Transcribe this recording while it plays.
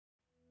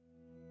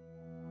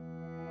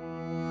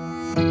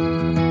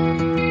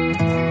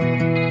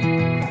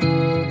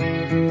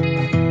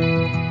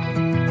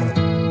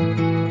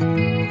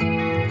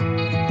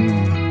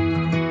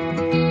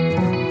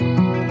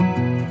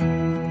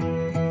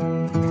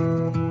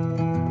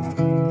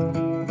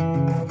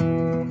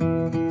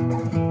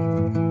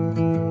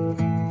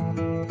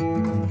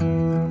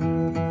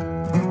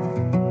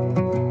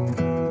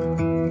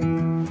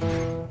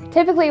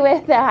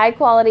high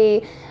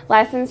quality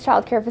licensed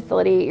child care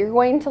facility, you're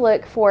going to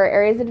look for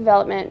areas of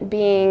development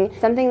being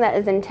something that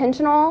is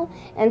intentional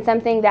and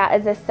something that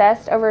is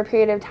assessed over a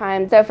period of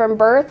time. So from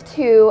birth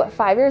to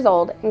 5 years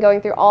old and going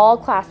through all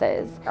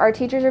classes, our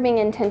teachers are being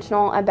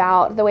intentional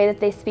about the way that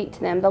they speak to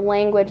them, the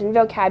language and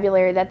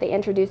vocabulary that they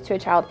introduce to a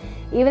child.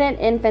 Even in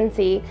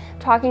infancy,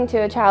 talking to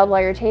a child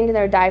while you're changing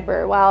their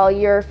diaper, while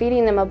you're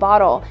feeding them a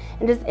bottle,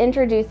 and just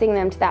introducing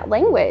them to that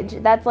language.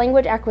 That's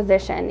language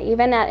acquisition,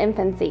 even at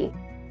infancy.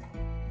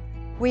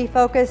 We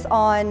focus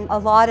on a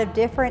lot of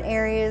different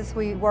areas.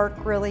 We work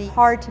really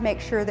hard to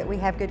make sure that we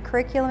have good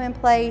curriculum in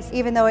place.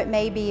 Even though it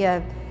may be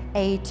a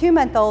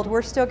 2-month-old,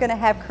 we're still going to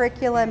have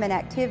curriculum and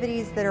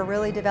activities that are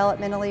really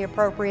developmentally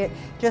appropriate,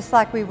 just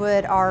like we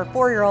would our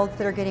 4-year-olds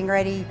that are getting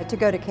ready to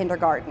go to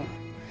kindergarten.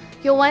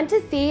 You'll want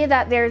to see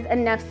that there's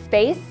enough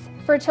space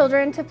for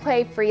children to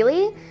play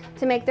freely,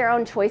 to make their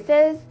own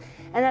choices,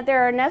 and that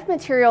there are enough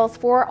materials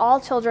for all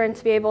children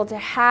to be able to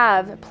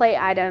have play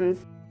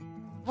items.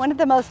 One of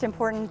the most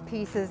important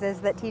pieces is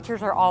that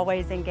teachers are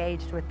always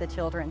engaged with the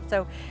children.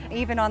 So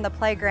even on the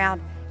playground,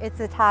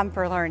 it's a time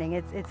for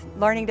learning.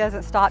 Learning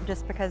doesn't stop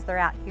just because they're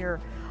out here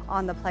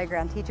on the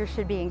playground. Teachers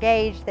should be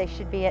engaged. They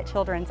should be at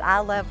children's eye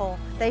level.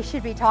 They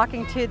should be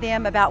talking to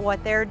them about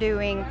what they're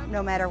doing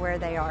no matter where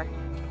they are.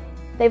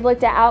 They've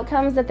looked at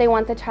outcomes that they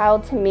want the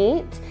child to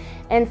meet,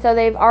 and so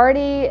they've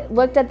already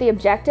looked at the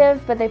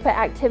objective, but they put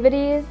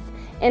activities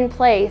in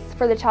place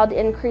for the child to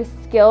increase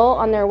skill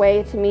on their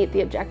way to meet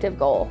the objective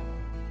goal.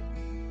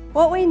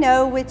 What we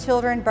know with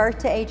children birth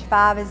to age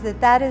 5 is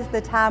that is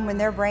the time when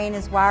their brain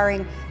is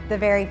wiring the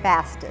very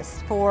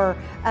fastest. For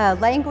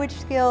language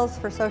skills,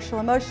 for social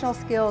emotional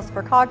skills,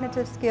 for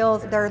cognitive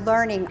skills, they're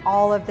learning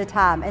all of the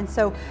time. And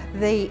so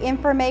the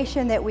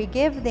information that we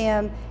give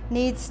them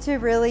needs to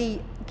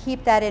really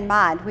keep that in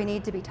mind. We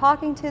need to be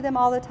talking to them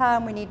all the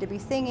time. We need to be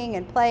singing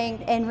and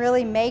playing and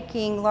really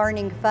making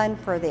learning fun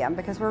for them,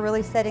 because we're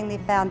really setting the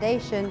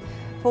foundation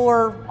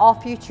for all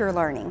future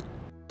learning.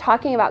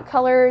 Talking about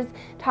colors,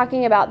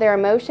 talking about their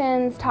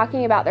emotions,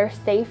 talking about their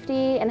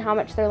safety and how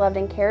much they're loved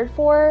and cared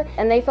for,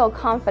 and they feel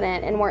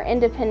confident and more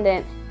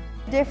independent.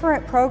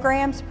 Different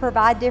programs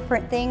provide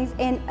different things,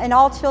 and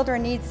all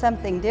children need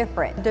something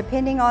different,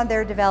 depending on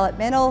their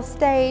developmental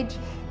stage,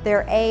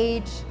 their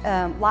age,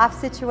 life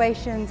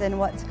situations, and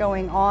what's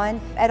going on.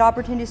 At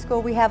Opportunity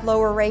School, we have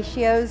lower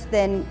ratios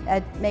than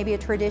maybe a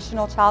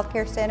traditional child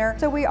care center,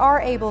 so we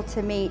are able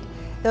to meet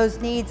those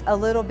needs a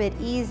little bit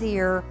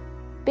easier.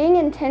 Being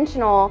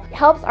intentional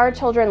helps our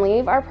children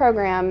leave our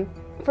program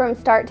from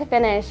start to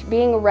finish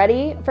being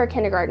ready for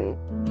kindergarten.